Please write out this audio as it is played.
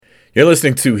You're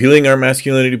listening to Healing Our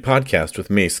Masculinity podcast with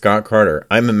me, Scott Carter.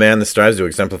 I'm a man that strives to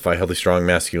exemplify healthy, strong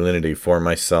masculinity for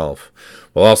myself,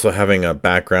 while also having a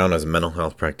background as a mental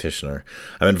health practitioner.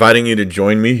 I'm inviting you to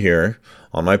join me here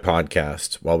on my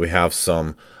podcast while we have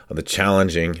some of the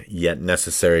challenging yet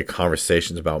necessary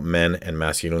conversations about men and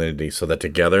masculinity so that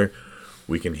together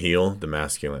we can heal the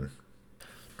masculine.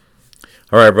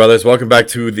 All right, brothers, welcome back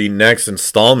to the next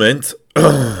installment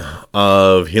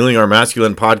of Healing Our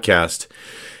Masculine podcast.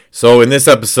 So in this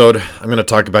episode, I'm going to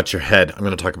talk about your head. I'm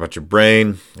going to talk about your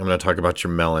brain. I'm going to talk about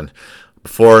your mellon.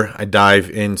 Before I dive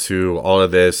into all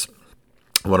of this,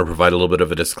 I want to provide a little bit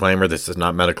of a disclaimer. This is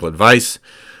not medical advice.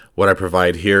 What I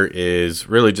provide here is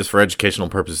really just for educational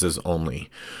purposes only.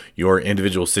 Your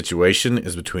individual situation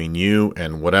is between you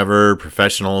and whatever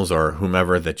professionals or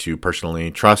whomever that you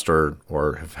personally trust or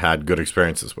have had good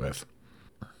experiences with.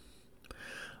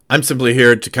 I'm simply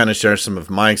here to kind of share some of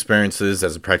my experiences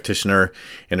as a practitioner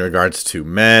in regards to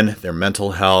men, their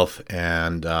mental health,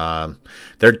 and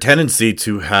their tendency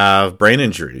to have brain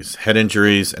injuries, head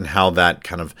injuries, and how that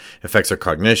kind of affects their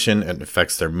cognition, it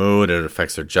affects their mood, it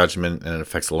affects their judgment, and it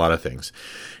affects a lot of things.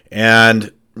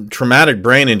 And traumatic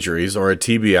brain injuries, or a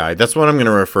TBI, that's what I'm going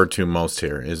to refer to most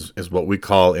here, is what we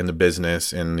call in the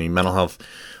business, in the mental health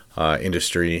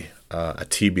industry, a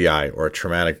TBI, or a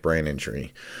traumatic brain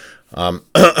injury. What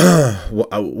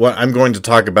I'm going to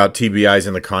talk about TBIs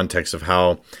in the context of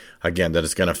how, again, that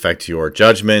it's going to affect your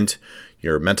judgment,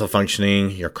 your mental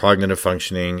functioning, your cognitive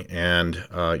functioning, and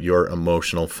your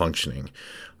emotional functioning.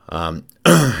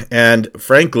 And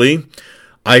frankly,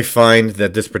 I find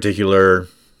that this particular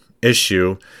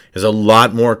issue is a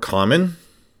lot more common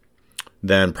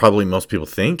than probably most people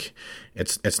think.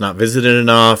 It's not visited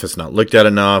enough. It's not looked at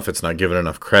enough. It's not given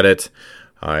enough credit.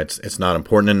 It's not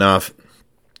important enough.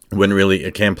 When really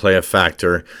it can play a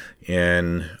factor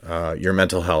in your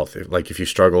mental health. Like if you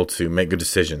struggle to make good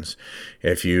decisions,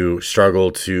 if you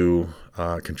struggle to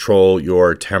control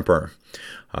your temper,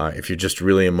 if you're just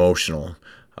really emotional,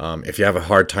 if you have a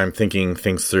hard time thinking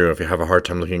things through, if you have a hard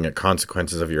time looking at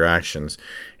consequences of your actions,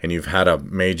 and you've had a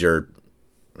major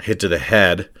hit to the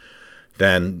head,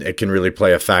 then it can really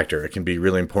play a factor. It can be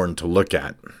really important to look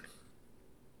at.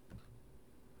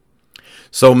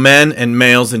 So men and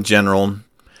males in general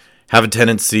have a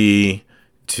tendency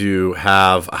to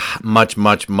have a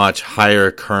much higher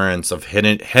occurrence of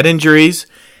head injuries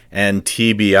and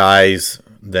TBIs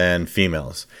than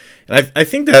females. And I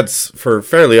think that's for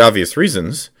fairly obvious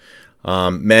reasons.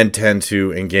 Men tend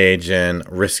to engage in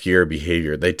riskier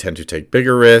behavior. They tend to take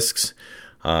bigger risks.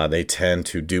 They tend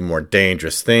to do more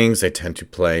dangerous things. They tend to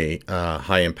play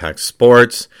high-impact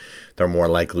sports. They're more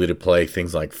likely to play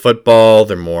things like football.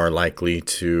 They're more likely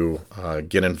to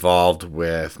get involved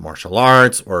with martial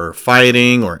arts or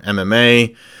fighting or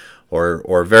MMA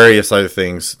or various other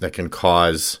things that can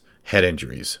cause head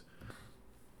injuries.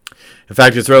 In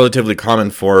fact, it's relatively common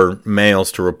for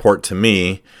males to report to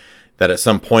me that at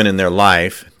some point in their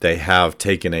life, they have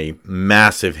taken a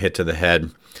massive hit to the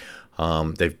head.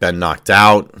 They've been knocked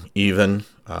out even.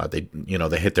 They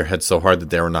hit their head so hard that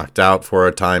they were knocked out for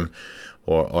a time.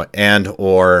 Or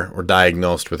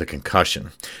diagnosed with a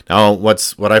concussion. Now,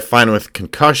 what I find with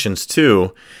concussions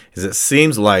too is it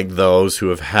seems like those who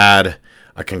have had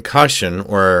a concussion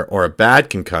or a bad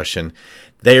concussion,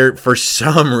 they're, for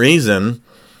some reason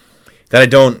that I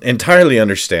don't entirely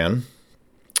understand,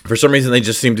 for some reason they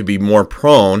just seem to be more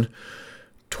prone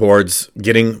towards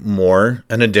getting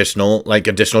additional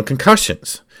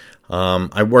concussions.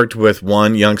 I worked with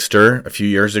one youngster a few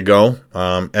years ago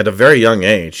at a very young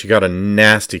age. She got a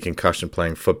nasty concussion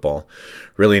playing football,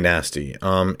 really nasty.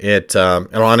 And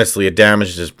honestly, it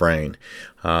damaged his brain.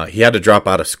 He had to drop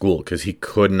out of school because he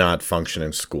could not function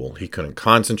in school. He couldn't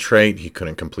concentrate. He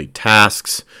couldn't complete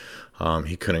tasks.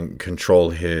 He couldn't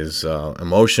control his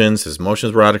emotions. His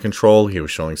emotions were out of control. He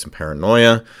was showing some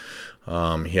paranoia.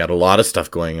 He had a lot of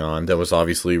stuff going on that was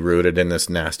obviously rooted in this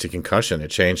nasty concussion. It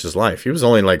changed his life. He was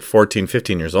only like 14,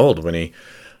 15 years old when he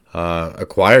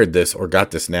acquired this or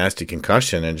got this nasty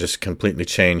concussion, and just completely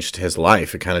changed his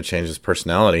life. It kind of changed his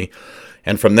personality.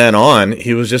 And from then on,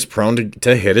 he was just prone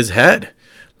to hit his head.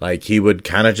 Like he would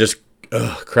kind of just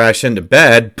crash into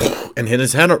bed and hit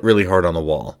his head really hard on the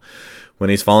wall when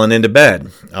he's falling into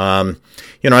bed.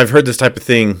 I've heard this type of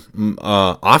thing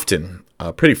often,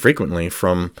 pretty frequently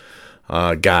from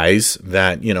guys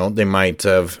that, they might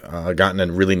have gotten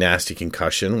a really nasty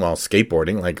concussion while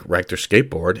skateboarding, like wrecked their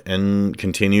skateboard, and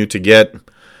continue to get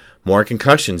more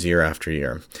concussions year after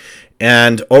year.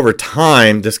 And over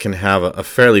time, this can have a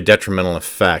fairly detrimental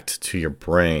effect to your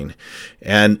brain.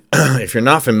 And if you're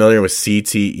not familiar with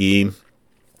CTE,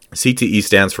 CTE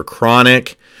stands for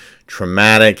chronic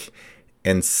traumatic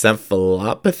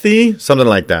encephalopathy, something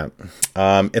like that.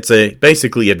 It's a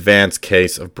basically advanced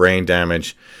case of brain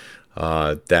damage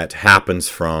that happens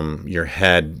from your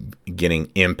head getting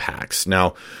impacts.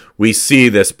 Now, we see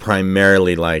this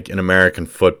primarily like in American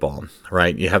football,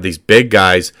 right? You have these big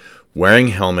guys wearing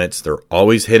helmets. They're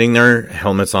always hitting their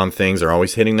helmets on things. They're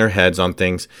always hitting their heads on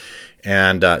things.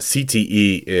 And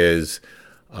CTE is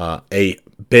a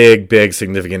big,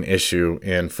 significant issue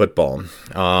in football.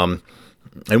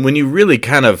 And when you really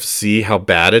kind of see how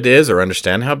bad it is or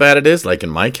understand how bad it is, like in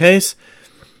my case,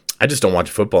 I just don't watch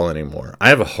football anymore. I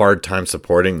have a hard time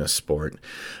supporting this sport,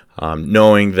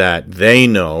 knowing that they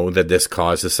know that this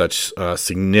causes such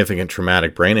significant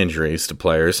traumatic brain injuries to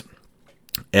players,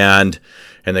 and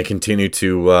they continue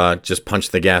to just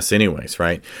punch the gas anyways,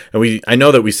 right? And I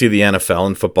know that we see the NFL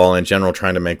and football in general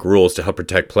trying to make rules to help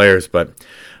protect players, but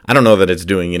I don't know that it's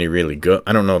doing any really good.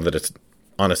 I don't know that it's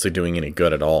honestly doing any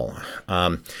good at all.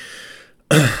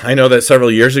 I know that several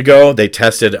years ago they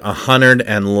tested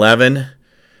 111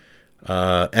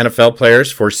 NFL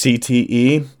players for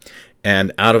CTE,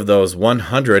 and out of those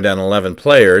 111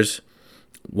 players,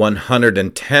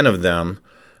 110 of them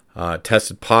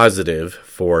tested positive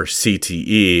for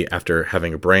CTE after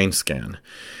having a brain scan.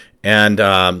 And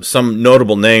some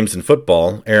notable names in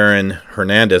football, Aaron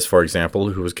Hernandez, for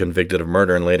example, who was convicted of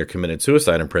murder and later committed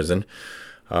suicide in prison,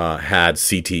 had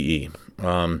CTE.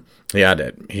 He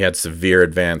had severe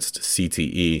advanced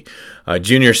CTE.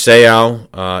 Junior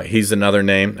Seau, he's another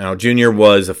name. Now, Junior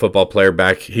was a football player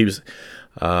back. He's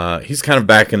kind of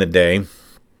back in the day.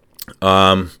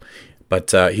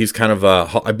 But he's kind of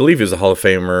I believe he was a Hall of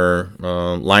Famer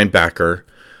linebacker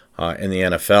in the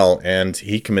NFL, and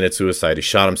he committed suicide. He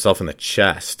shot himself in the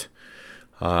chest.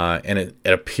 And it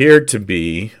appeared to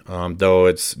be, though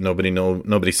it's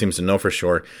nobody seems to know for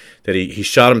sure, that he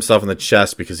shot himself in the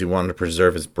chest because he wanted to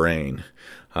preserve his brain,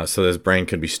 so that his brain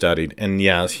could be studied. And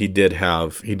yes, he did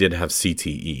have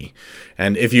CTE.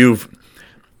 And if you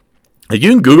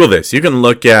can Google this, you can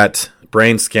look at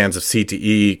brain scans of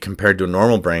CTE compared to a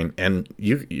normal brain, and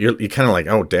you're kind of like,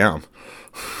 oh damn,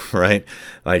 right?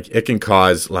 Like it can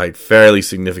cause like fairly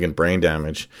significant brain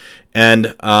damage,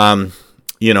 and and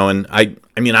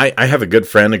I have a good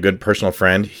friend, a good personal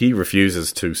friend. He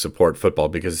refuses to support football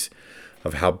because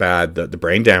of how bad the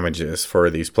brain damage is for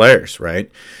these players,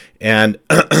 right? And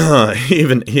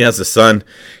he has a son,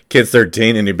 kid's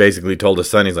 13, and he basically told his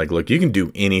son, he's like, look, you can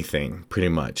do anything, pretty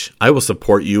much. I will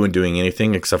support you in doing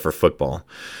anything except for football,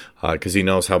 because he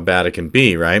knows how bad it can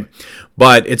be, right?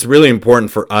 But it's really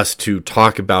important for us to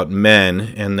talk about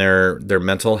men and their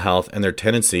mental health and their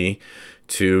tendency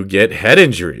to get head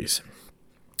injuries,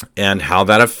 and how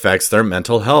that affects their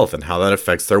mental health and how that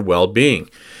affects their well-being.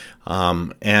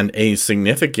 And a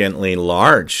significantly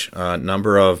large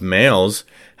number of males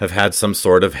have had some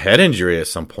sort of head injury at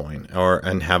some point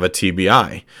and have a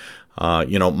TBI.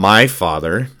 My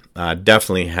father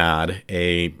definitely had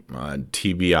a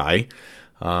TBI.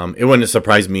 It wouldn't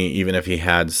surprise me even if he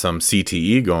had some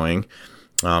CTE going,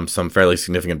 some fairly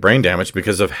significant brain damage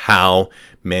because of how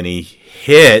many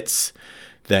hits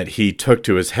that he took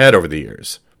to his head over the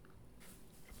years.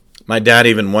 My dad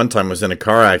even one time was in a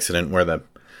car accident where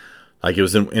it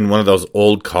was in one of those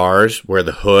old cars where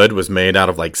the hood was made out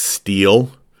of like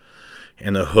steel,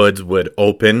 and the hoods would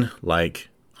open like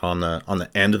on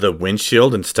the end of the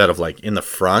windshield instead of like in the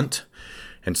front.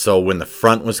 And so when the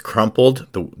front was crumpled,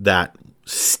 that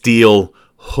steel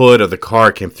hood of the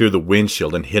car came through the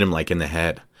windshield and hit him like in the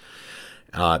head.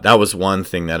 That was one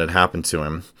thing that had happened to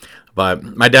him. But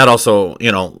my dad also,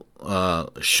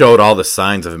 showed all the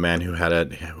signs of a man who had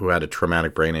a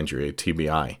traumatic brain injury, a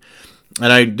TBI.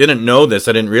 And I didn't know this,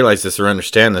 I didn't realize this or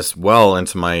understand this well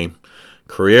into my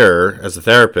career as a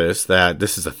therapist, that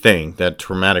this is a thing, that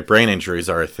traumatic brain injuries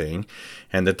are a thing,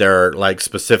 and that there are like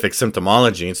specific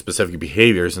symptomology and specific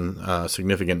behaviors and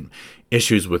significant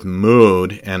issues with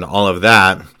mood and all of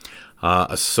that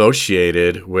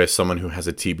associated with someone who has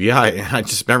a TBI. And I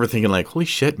just remember thinking like, holy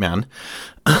shit, man,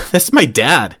 that's my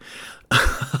dad.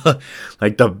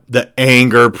 Like the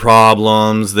anger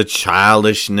problems, the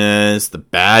childishness, the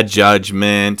bad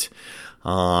judgment,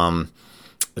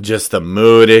 just the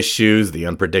mood issues, the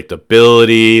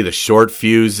unpredictability, the short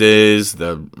fuses,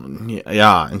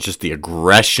 and just the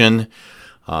aggression.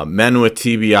 Men with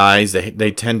TBIs,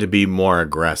 they tend to be more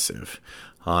aggressive.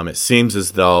 It seems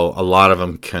as though a lot of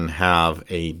them can have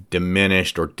a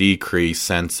diminished or decreased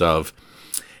sense of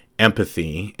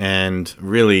empathy, and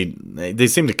really they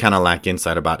seem to kind of lack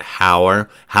insight about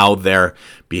how their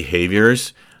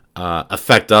behaviors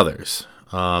affect others.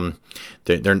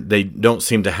 They don't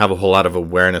seem to have a whole lot of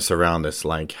awareness around this,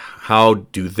 like how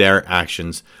do their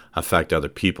actions affect other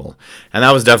people. And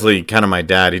that was definitely kind of my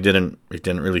dad. He didn't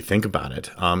really think about it.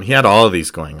 He had all of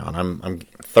these going on. I'm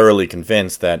thoroughly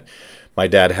convinced that my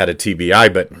dad had a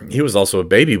TBI, but he was also a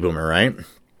baby boomer, right?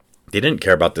 They didn't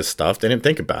care about this stuff. They didn't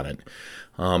think about it.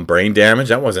 Brain damage,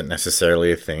 that wasn't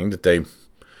necessarily a thing that they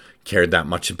cared that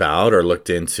much about or looked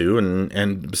into.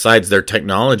 And besides, their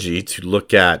technology to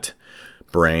look at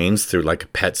brains through like a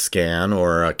PET scan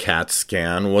or a CAT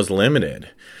scan was limited,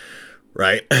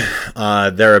 right?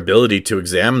 Their ability to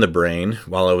examine the brain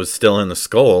while it was still in the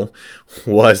skull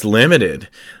was limited.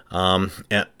 And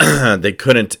they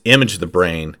couldn't image the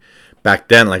brain back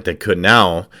then like they could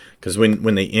now, because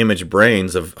when they image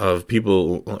brains of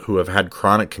people who have had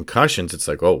chronic concussions, it's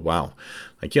like, oh, wow.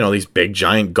 Like, these big,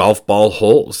 giant golf ball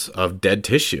holes of dead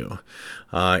tissue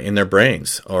in their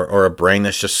brains, or a brain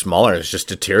that's just smaller, it's just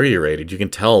deteriorated. You can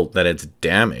tell that it's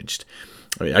damaged.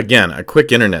 I mean, again, a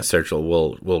quick internet search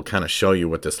will kind of show you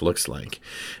what this looks like.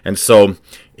 And so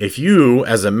if you,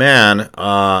 as a man,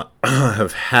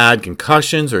 have had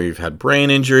concussions, or you've had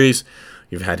brain injuries,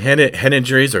 you've had head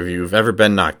injuries, or you've ever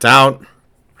been knocked out,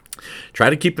 try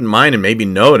to keep in mind and maybe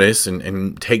notice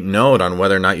and take note on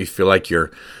whether or not you feel like you're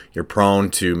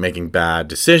prone to making bad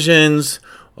decisions.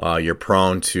 You're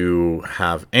prone to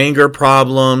have anger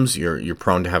problems. You're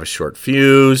prone to have a short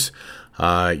fuse.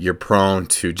 You're prone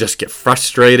to just get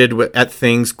frustrated at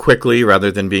things quickly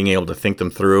rather than being able to think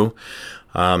them through.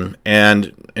 And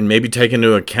maybe take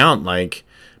into account, like,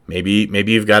 maybe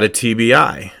you've got a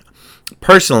TBI.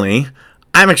 Personally,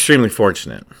 I'm extremely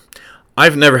fortunate.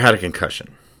 I've never had a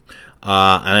concussion.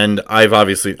 And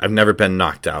I've never been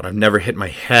knocked out. I've never hit my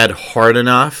head hard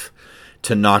enough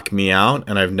to knock me out,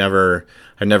 and I've never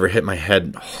hit my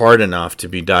head hard enough to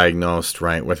be diagnosed,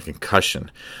 right, with a concussion.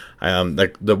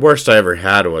 The worst I ever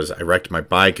had was I wrecked my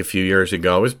bike a few years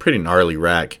ago. It was a pretty gnarly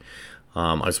wreck.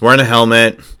 I was wearing a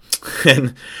helmet,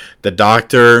 and the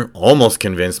doctor almost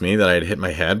convinced me that I had hit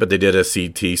my head, but they did a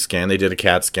CT scan, they did a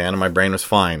CAT scan, and my brain was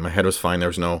fine. My head was fine. There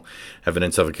was no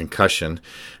evidence of a concussion.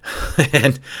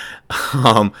 And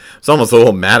I was almost a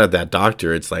little mad at that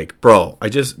doctor. It's like, bro,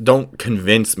 don't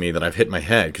convince me that I've hit my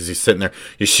head, because he's sitting there,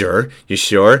 you sure? You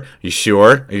sure? You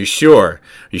sure? Are you sure?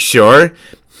 You sure?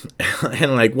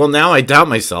 And like, well, now I doubt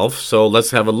myself, so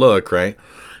let's have a look, right?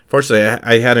 Fortunately,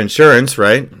 I had insurance,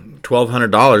 right?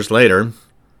 $1,200 later.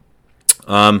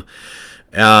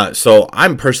 So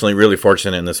I'm personally really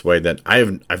fortunate in this way that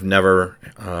I've never,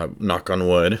 knock on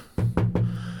wood,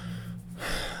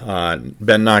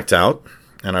 been knocked out,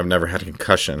 and I've never had a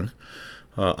concussion,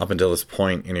 up until this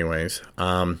point anyways.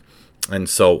 And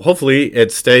so hopefully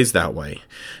it stays that way.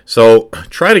 So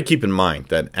try to keep in mind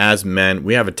that as men,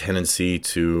 we have a tendency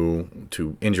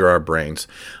to injure our brains.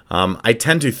 I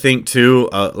tend to think too,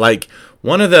 like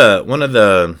one of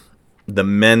the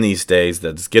men these days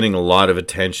that's getting a lot of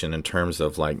attention in terms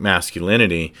of like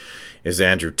masculinity is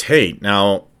Andrew Tate.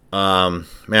 Now,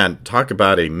 man, talk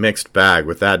about a mixed bag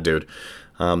with that dude.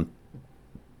 I'm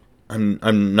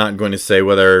not going to say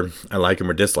whether I like him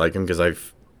or dislike him, because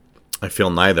I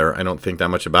feel neither. I don't think that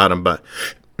much about him, but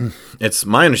it's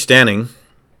my understanding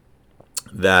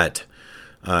that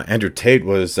Andrew Tate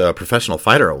was a professional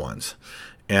fighter at once,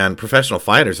 and professional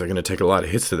fighters are going to take a lot of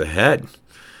hits to the head.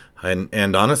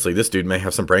 And honestly, this dude may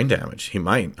have some brain damage. He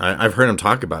might. I've heard him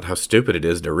talk about how stupid it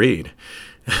is to read.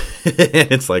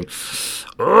 It's like,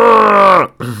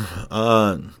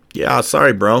 yeah,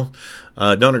 sorry, bro.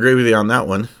 Don't agree with you on that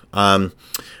one.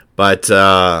 But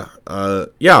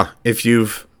yeah, if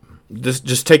you've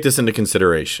just take this into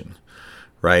consideration,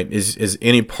 right? Is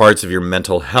any parts of your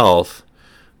mental health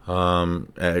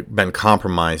been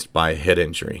compromised by a head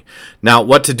injury? Now,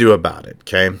 what to do about it?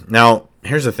 Okay. Now,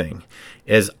 here's the thing.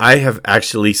 Is I have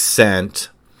actually sent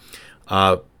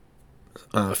a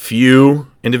few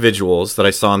individuals that I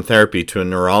saw in therapy to a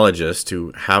neurologist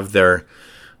to have their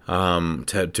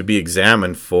to be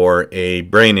examined for a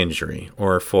brain injury,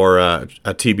 or for a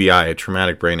TBI, a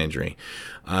traumatic brain injury.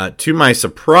 To my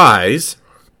surprise,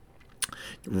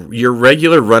 your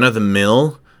regular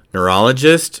run-of-the-mill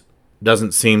neurologist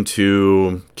doesn't seem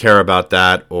to care about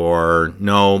that or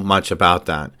know much about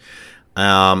that.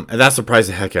 And that surprised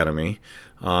the heck out of me.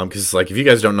 Because it's like, if you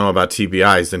guys don't know about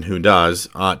TBIs, then who does?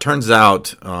 Turns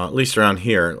out, at least around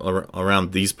here,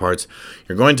 around these parts,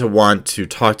 you're going to want to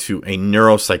talk to a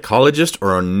neuropsychologist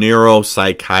or a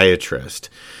neuropsychiatrist.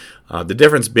 The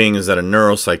difference being is that a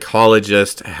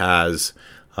neuropsychologist has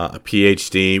a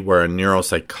PhD, where a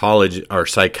neuropsychologist or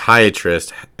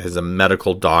psychiatrist is a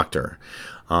medical doctor.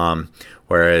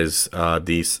 Whereas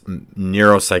these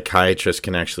neuropsychiatrists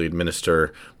can actually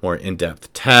administer more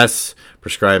in-depth tests,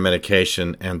 prescribe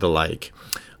medication, and the like.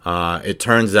 It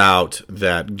turns out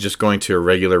that just going to a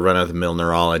regular run-of-the-mill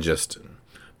neurologist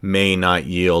may not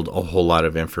yield a whole lot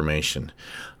of information.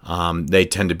 They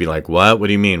tend to be like, what? What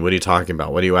do you mean? What are you talking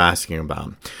about? What are you asking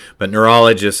about? But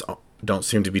neurologists don't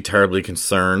seem to be terribly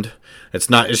concerned. It's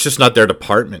just not their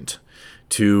department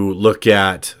to look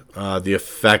at the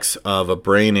effects of a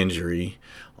brain injury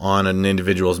on an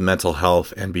individual's mental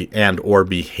health and or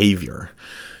behavior.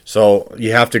 So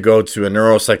you have to go to a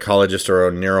neuropsychologist or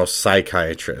a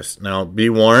neuropsychiatrist. Now, be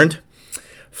warned,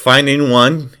 finding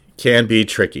one can be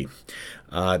tricky.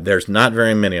 There's not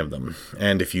very many of them.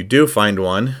 And if you do find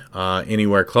one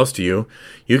anywhere close to you,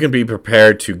 you can be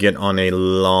prepared to get on a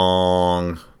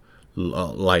long,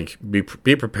 be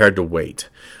prepared to wait.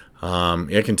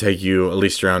 It can take you, at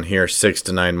least around here, 6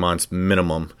 to 9 months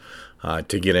minimum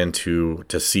to get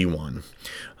to see one.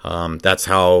 That's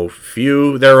how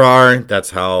few there are.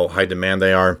 That's how high demand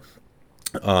they are.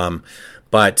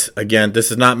 But again,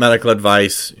 this is not medical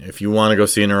advice. If you want to go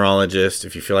see a neurologist,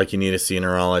 if you feel like you need to see a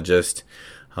neurologist,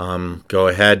 go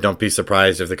ahead. Don't be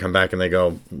surprised if they come back and they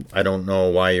go, I don't know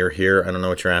why you're here. I don't know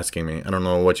what you're asking me. I don't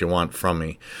know what you want from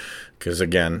me. Because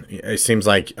again, it seems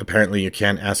like apparently you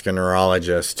can't ask a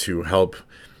neurologist to help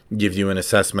give you an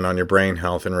assessment on your brain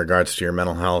health in regards to your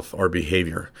mental health or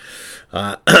behavior.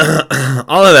 All of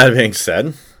that being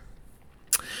said,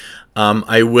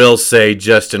 I will say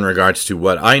just in regards to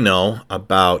what I know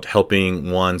about helping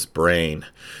one's brain.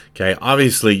 Okay,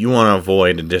 obviously you want to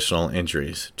avoid additional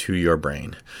injuries to your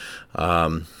brain.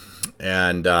 And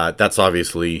that's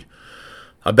obviously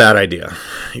a bad idea.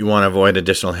 You want to avoid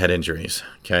additional head injuries.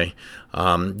 Okay.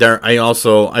 I've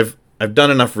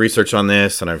done enough research on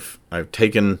this, and I've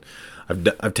taken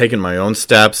my own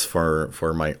steps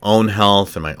for my own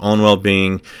health and my own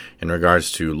well-being in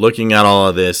regards to looking at all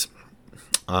of this.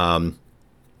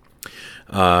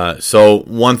 So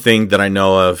one thing that I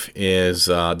know of is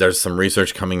there's some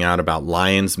research coming out about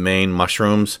lion's mane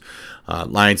mushrooms.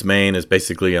 Lion's mane is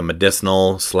basically a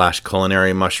medicinal /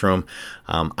 culinary mushroom.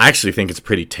 I actually think it's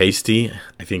pretty tasty.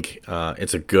 I think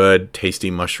it's a good, tasty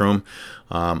mushroom.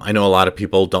 I know a lot of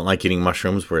people don't like eating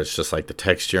mushrooms where it's just like the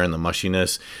texture and the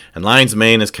mushiness. And lion's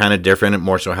mane is kind of different. It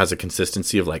more so has a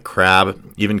consistency of like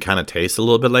crab, even kind of tastes a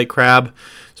little bit like crab,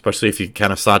 especially if you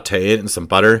kind of saute it in some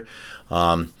butter.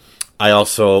 You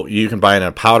can buy it in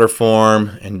a powder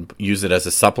form and use it as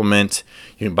a supplement.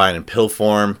 You can buy it in pill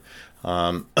form.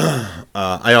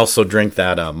 I also drink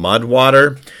that mud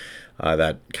water,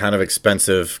 that kind of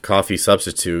expensive coffee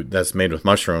substitute that's made with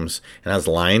mushrooms and has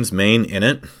lion's mane in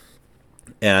it.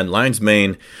 And lion's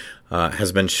mane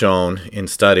has been shown in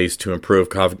studies to improve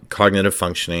cognitive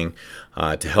functioning,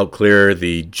 to help clear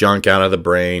the junk out of the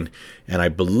brain, and I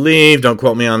believe, don't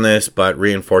quote me on this, but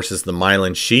reinforces the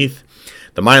myelin sheath.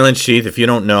 The myelin sheath, if you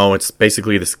don't know, it's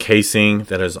basically this casing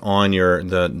that is on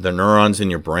the neurons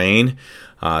in your brain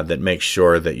that makes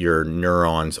sure that your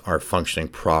neurons are functioning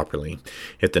properly.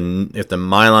 If the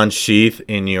myelin sheath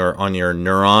on your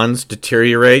neurons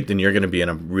deteriorate, then you're going to be in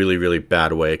a really, really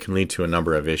bad way. It can lead to a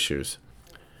number of issues.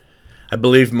 I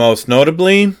believe most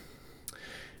notably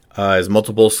is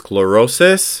multiple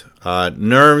sclerosis.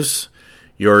 Nerves.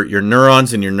 Your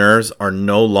neurons and your nerves are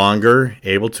no longer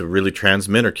able to really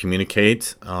transmit or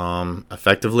communicate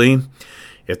effectively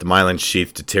if the myelin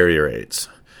sheath deteriorates.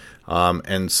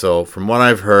 And so from what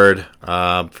I've heard,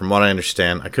 from what I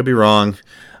understand, I could be wrong.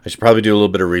 I should probably do a little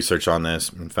bit of research on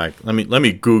this. In fact, let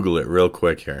me Google it real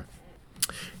quick here.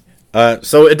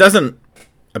 So it doesn't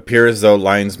appear as though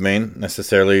lion's mane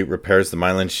necessarily repairs the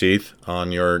myelin sheath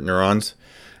on your neurons.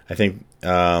 I think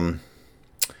there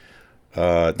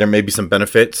may be some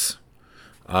benefits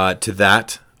to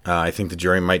that. I think the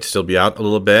jury might still be out a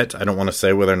little bit. I don't want to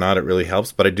say whether or not it really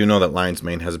helps, but I do know that lion's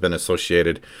mane has been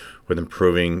associated with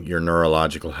improving your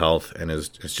neurological health and is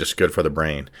just good for the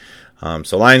brain.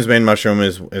 So lion's mane mushroom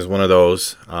is one of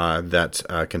those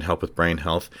that can help with brain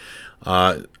health.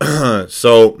 And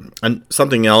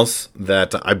something else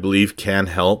that I believe can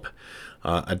help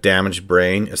a damaged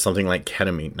brain is something like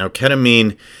ketamine. Now,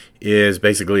 ketamine is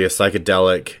basically a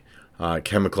psychedelic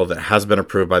chemical that has been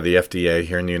approved by the FDA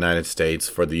here in the United States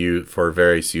for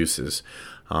various uses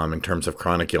in terms of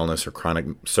chronic illness or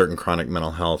certain chronic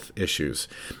mental health issues.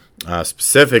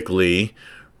 Specifically,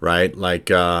 right, like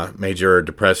major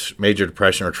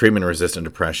depression or treatment-resistant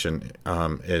depression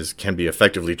can be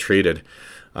effectively treated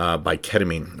by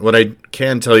ketamine. What I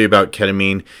can tell you about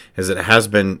ketamine is that it has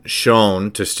been shown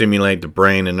to stimulate the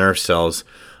brain and nerve cells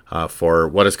for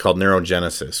what is called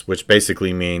neurogenesis, which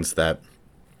basically means that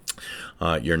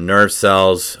your nerve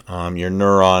cells, your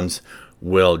neurons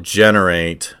will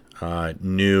generate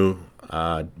new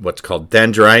what's called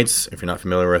dendrites, if you're not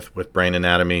familiar with brain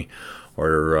anatomy,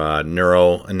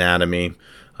 neuroanatomy,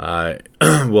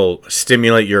 will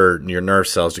stimulate your nerve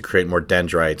cells to create more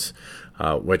dendrites,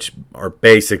 which are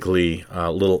basically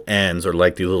little ends or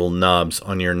like the little nubs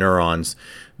on your neurons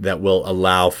that will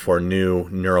allow for new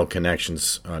neural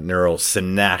connections,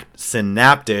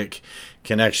 synaptic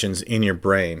connections in your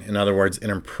brain. In other words, it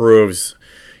improves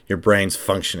your brain's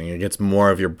functioning. It gets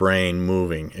more of your brain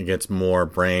moving. It gets more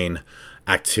brain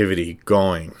activity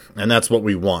going. And that's what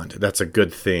we want. That's a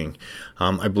good thing.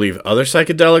 I believe other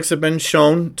psychedelics have been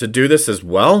shown to do this as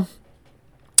well.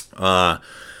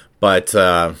 But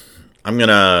I'm going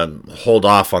to hold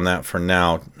off on that for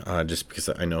now, just because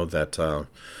I know that,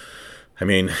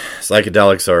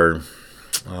 psychedelics are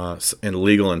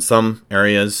illegal in some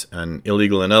areas and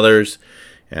illegal in others,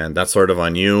 and that's sort of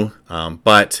on you.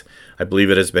 But I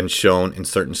believe it has been shown in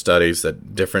certain studies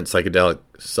that different psychedelic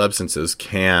substances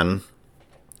can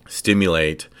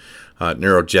stimulate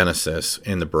neurogenesis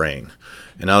in the brain.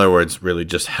 In other words, really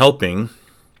just helping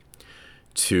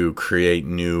to create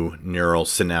new neural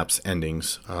synapse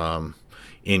endings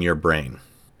in your brain.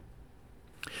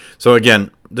 So again,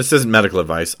 this isn't medical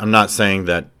advice. I'm not saying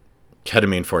that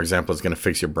ketamine, for example, is going to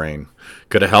fix your brain.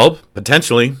 Could it help?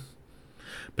 Potentially.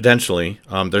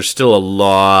 There's still a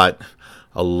lot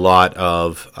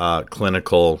of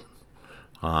clinical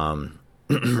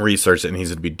research that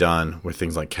needs to be done with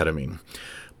things like ketamine,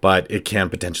 but it can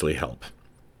potentially help.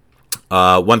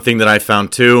 One thing that I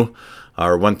found too,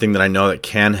 or one thing that I know that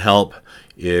can help,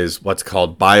 is what's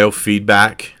called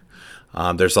biofeedback.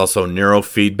 There's also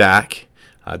neurofeedback.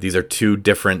 These are two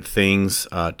different things,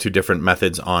 two different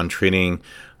methods on treating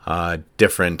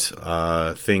different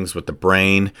things with the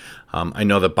brain. I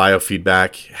know that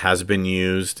biofeedback has been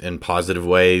used in positive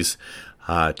ways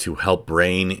to help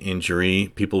brain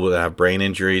injury, people that have brain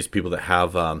injuries, people that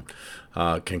have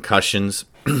concussions.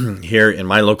 Here in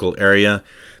my local area,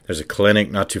 there's a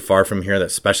clinic not too far from here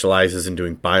that specializes in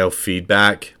doing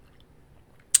biofeedback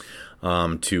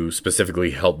to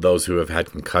specifically help those who have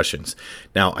had concussions.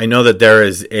 Now, I know that there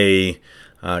is a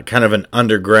kind of an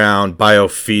underground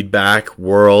biofeedback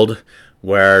world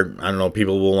where, I don't know,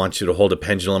 people will want you to hold a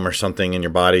pendulum or something in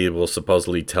your body. It will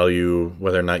supposedly tell you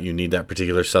whether or not you need that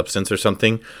particular substance or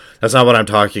something. That's not what I'm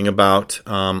talking about.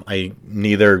 I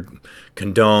neither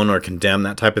condone or condemn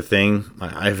that type of thing.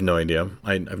 I have no idea.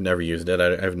 I've never used it.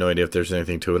 I have no idea if there's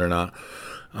anything to it or not.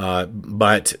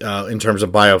 But in terms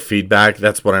of biofeedback,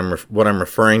 that's what I'm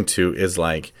referring to is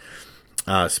like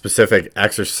specific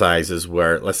exercises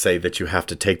where, let's say that you have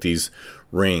to take these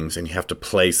rings and you have to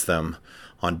place them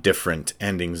on different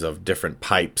endings of different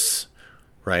pipes,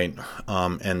 right?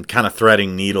 And kind of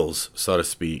threading needles, so to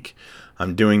speak.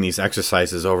 I'm doing these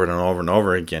exercises over and over and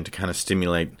over again to kind of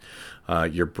stimulate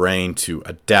your brain to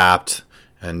adapt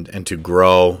and to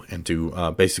grow and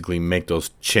to basically make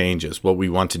those changes. What we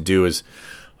want to do is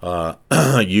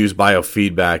use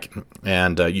biofeedback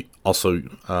and also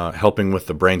helping with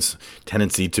the brain's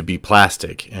tendency to be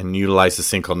plastic and utilize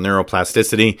this thing called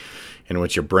neuroplasticity, in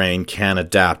which your brain can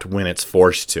adapt when it's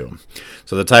forced to.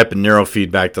 So the type of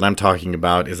neurofeedback that I'm talking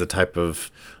about is a type of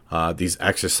these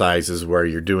exercises where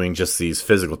you're doing just these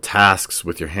physical tasks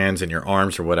with your hands and your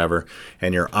arms or whatever,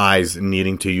 and your eyes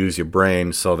needing to use your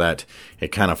brain so that it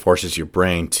kind of forces your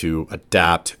brain to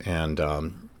adapt and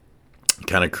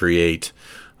kind of create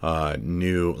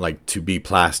new, like to be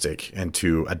plastic and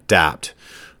to adapt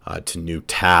to new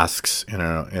tasks in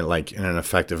an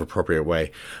effective, appropriate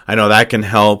way. I know that can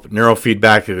help.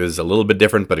 Neurofeedback is a little bit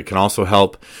different, but it can also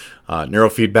help.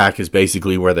 Neurofeedback is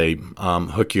basically where they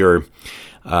hook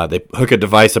a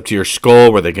device up to your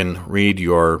skull where they can read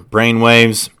your brain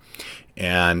waves,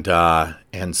 and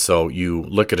so you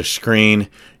look at a screen,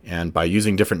 and by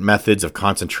using different methods of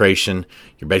concentration,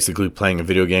 you're basically playing a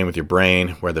video game with your brain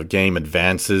where the game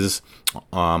advances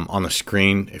on the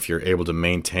screen if you're able to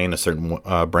maintain a certain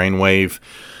brainwave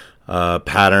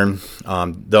pattern.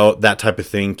 Though that type of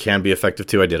thing can be effective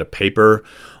too. I did a paper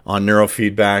on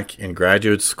neurofeedback in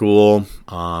graduate school.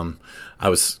 I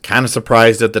was kind of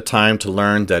surprised at the time to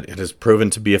learn that it has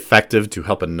proven to be effective to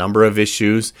help a number of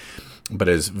issues, but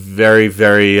is very,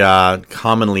 very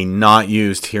commonly not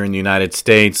used here in the United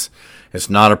States. It's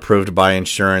not approved by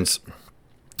insurance,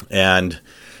 and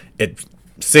it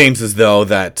seems as though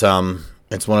that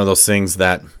it's one of those things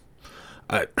that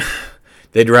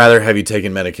they'd rather have you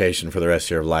taking medication for the rest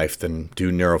of your life than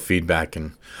do neurofeedback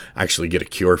and actually get a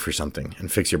cure for something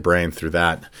and fix your brain through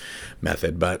that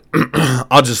method. But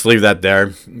I'll just leave that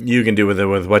there. You can do with it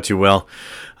with what you will.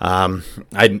 I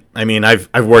mean,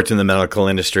 I've worked in the medical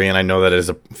industry, and I know that it is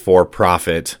a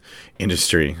for-profit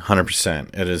industry.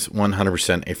 100%. It is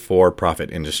 100% a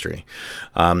for-profit industry.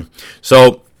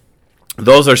 So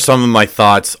those are some of my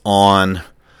thoughts on,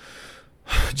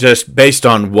 just based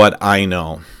on what I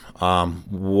know,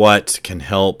 what can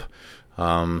help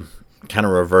kind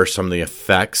of reverse some of the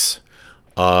effects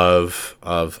of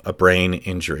a brain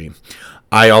injury.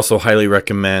 I also highly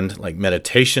recommend like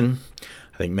meditation.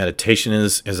 I think meditation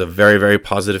is a very, very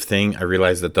positive thing. I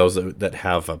realize that those that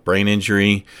have a brain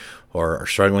injury or are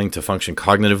struggling to function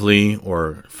cognitively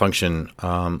or function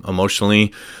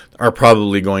emotionally are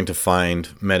probably going to find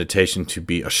meditation to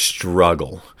be a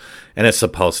struggle. And it's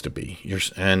supposed to be.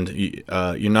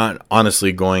 You're not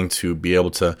honestly going to be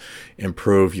able to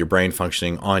improve your brain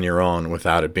functioning on your own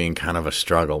without it being kind of a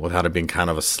struggle, without it being kind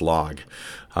of a slog.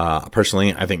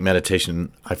 Personally, I think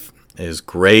meditation is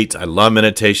great. I love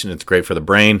meditation. It's great for the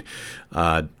brain.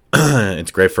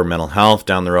 It's great for mental health.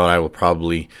 Down the road, I will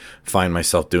probably find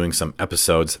myself doing some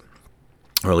episodes,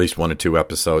 or at least 1 or 2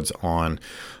 episodes on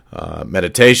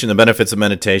meditation, the benefits of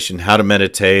meditation, how to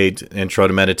meditate, intro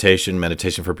to meditation,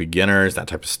 meditation for beginners, that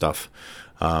type of stuff.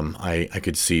 I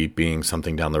could see being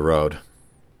something down the road.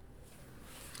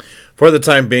 For the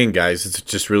time being, guys, it's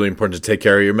just really important to take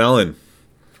care of your mellon.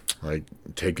 Like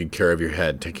taking care of your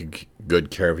head, taking good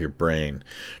care of your brain.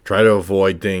 Try to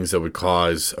avoid things that would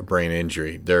cause a brain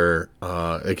injury.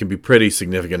 It can be pretty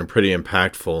significant and pretty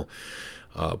impactful.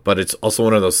 But it's also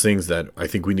one of those things that I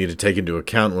think we need to take into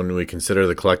account when we consider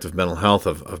the collective mental health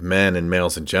of men and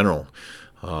males in general.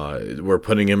 We're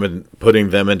putting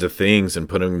them into things and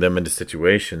putting them into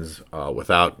situations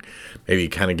without maybe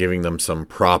kind of giving them some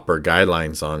proper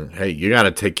guidelines on, hey, you got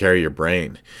to take care of your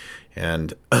brain.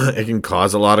 And it can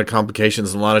cause a lot of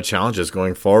complications and a lot of challenges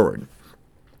going forward.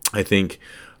 I think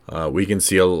we can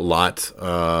see a lot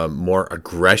more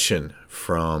aggression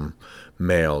from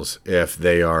males if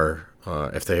they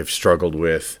have struggled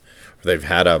with, or they've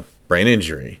had a brain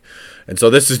injury. And so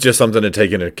this is just something to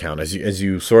take into account as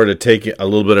you sort of take a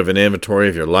little bit of an inventory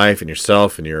of your life and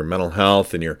yourself and your mental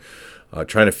health, and you're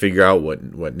trying to figure out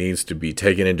what needs to be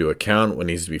taken into account, what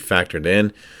needs to be factored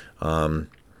in.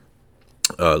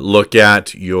 Look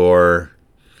at your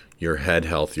head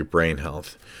health, your brain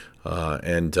health,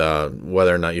 and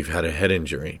whether or not you've had a head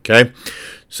injury. Okay,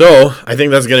 so I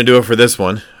think that's going to do it for this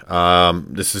one.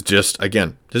 This is just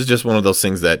one of those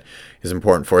things that is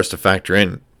important for us to factor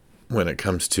in when it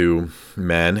comes to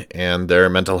men and their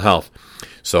mental health.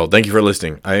 So thank you for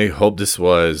listening. I hope this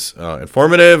was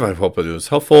informative. I hope it was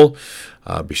helpful.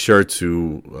 Be sure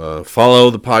to follow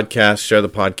the podcast, share the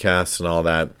podcast, and all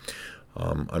that.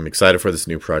 I'm excited for this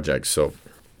new project. So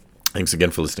thanks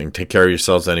again for listening. Take care of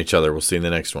yourselves and each other. We'll see you in the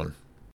next one.